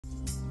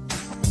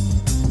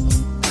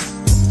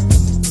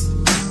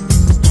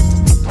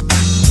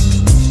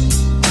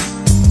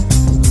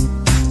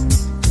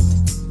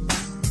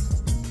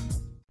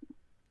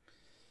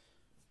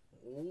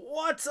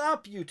What's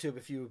up, YouTube?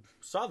 If you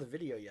saw the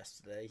video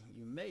yesterday,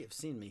 you may have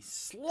seen me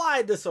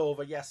slide this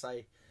over. Yes,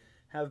 I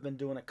have been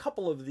doing a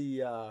couple of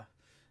the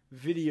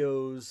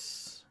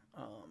videos,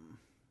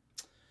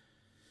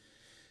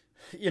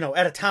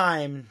 at a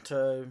time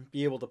to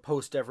be able to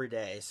post every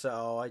day.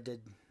 So I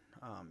did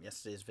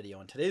yesterday's video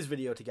and today's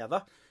video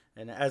together.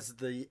 And as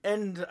the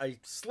end, I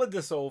slid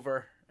this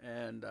over,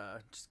 and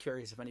just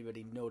curious if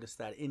anybody noticed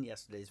that in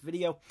yesterday's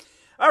video.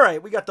 All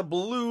right, we got the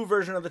blue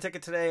version of the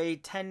ticket today,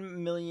 $10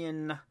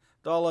 million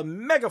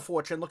mega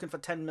fortune, looking for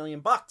 10 million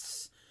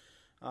bucks.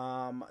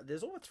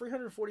 There's over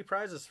 340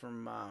 prizes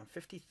from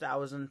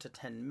 50,000 to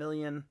 10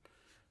 million,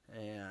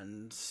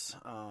 and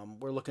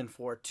we're looking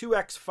for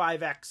 2x,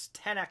 5x,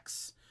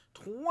 10x,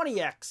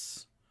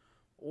 20x,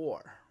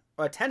 or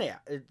 10x.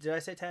 Did I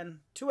say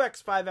 10?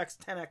 2x, 5x,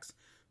 10x,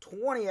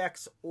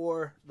 20x,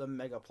 or the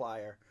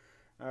Multiplier.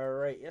 All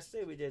right,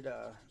 yesterday we did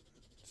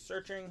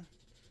searching.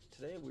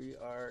 Today we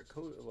are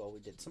we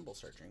did symbol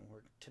searching.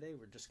 Today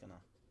we're just gonna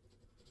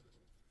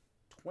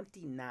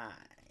 29,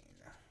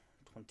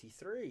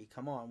 23.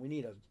 Come on, we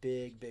need a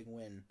big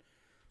win.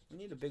 We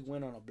need a big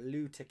win on a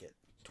blue ticket.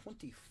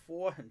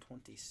 24 and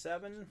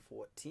 27,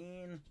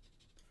 14,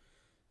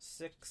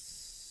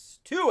 6,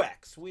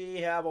 2x. We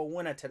have a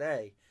winner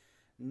today.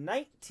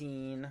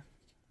 19,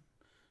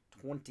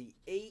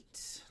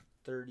 28,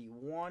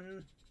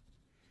 31,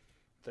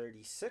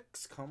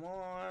 36. Come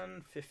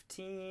on,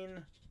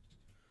 15,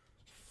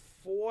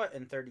 4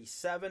 and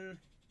 37,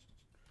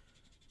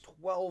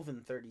 12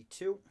 and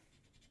 32,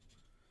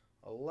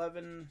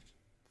 11,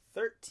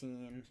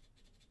 13,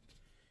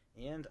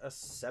 and a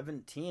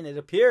 17. It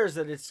appears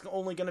that it's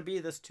only going to be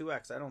this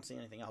 2x. I don't see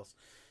anything else.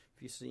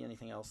 If you see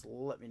anything else,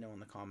 let me know in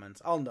the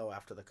comments. I'll know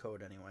after the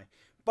code anyway.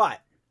 But,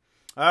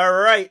 all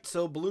right,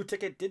 so blue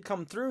ticket did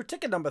come through.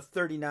 Ticket number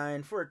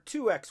 39 for a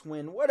 2x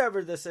win,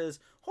 whatever this is.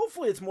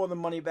 Hopefully it's more than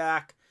money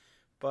back,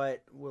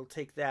 but we'll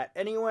take that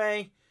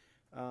anyway.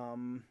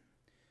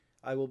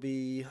 I will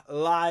be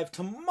live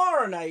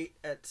tomorrow night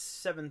at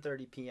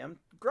 7:30 p.m.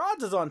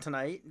 Grods is on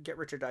tonight. Get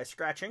Rich or Die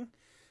Scratching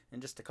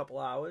in just a couple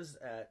hours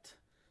at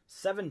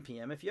 7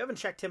 p.m. If you haven't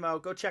checked him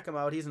out, go check him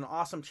out. He's an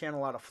awesome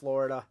channel out of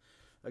Florida.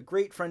 A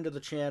great friend of the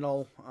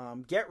channel.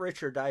 Get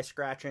Rich or Die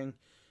Scratching.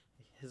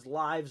 His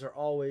lives are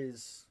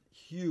always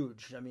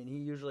huge. I mean, he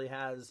usually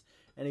has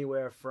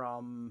anywhere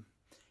from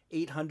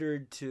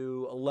 800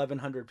 to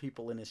 1,100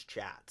 people in his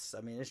chats.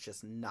 I mean, it's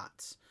just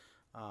nuts.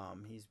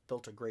 He's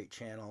built a great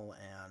channel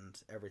and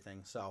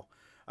everything. So,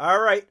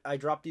 all right, I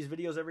drop these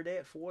videos every day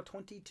at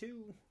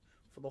 4:22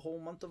 for the whole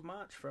month of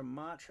March from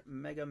March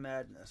Mega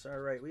Madness. All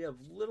right, we have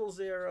little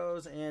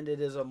zeros, and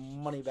it is a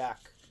money back,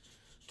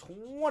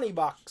 20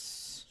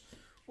 bucks.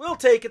 We'll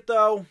take it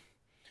though.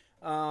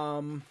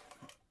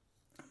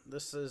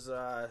 This is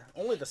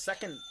only the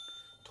second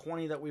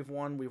 20 that we've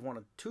won. We've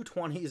won 2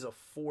 20s, a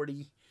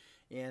 40,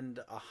 and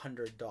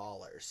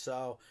 $100.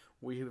 So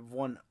we have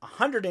won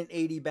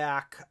 180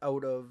 back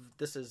out of,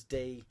 this is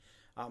day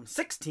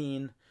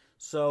 16.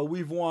 So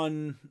we've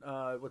won,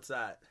 what's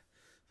that?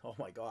 Oh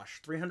my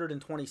gosh,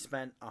 320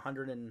 spent,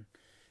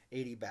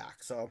 180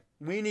 back. So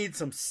we need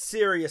some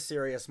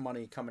serious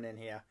money coming in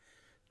here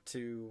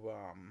to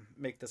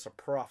make this a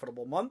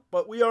profitable month.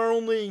 But we are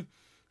only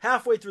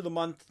halfway through the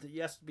month.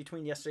 Yes,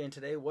 between yesterday and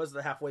today was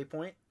the halfway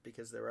point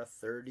because there are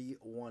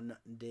 31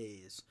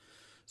 days.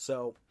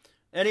 So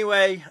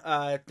anyway,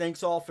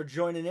 thanks all for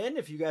joining in.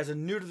 If you guys are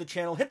new to the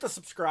channel, hit the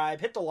subscribe,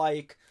 hit the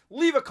like,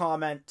 leave a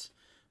comment.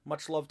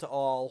 Much love to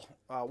all.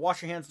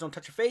 Wash your hands, don't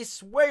touch your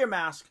face, wear your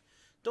mask,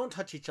 don't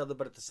touch each other,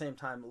 but at the same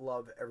time,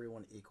 love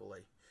everyone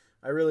equally.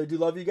 I really do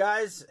love you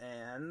guys,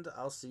 and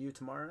I'll see you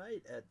tomorrow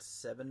night at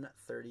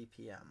 7:30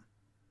 p.m.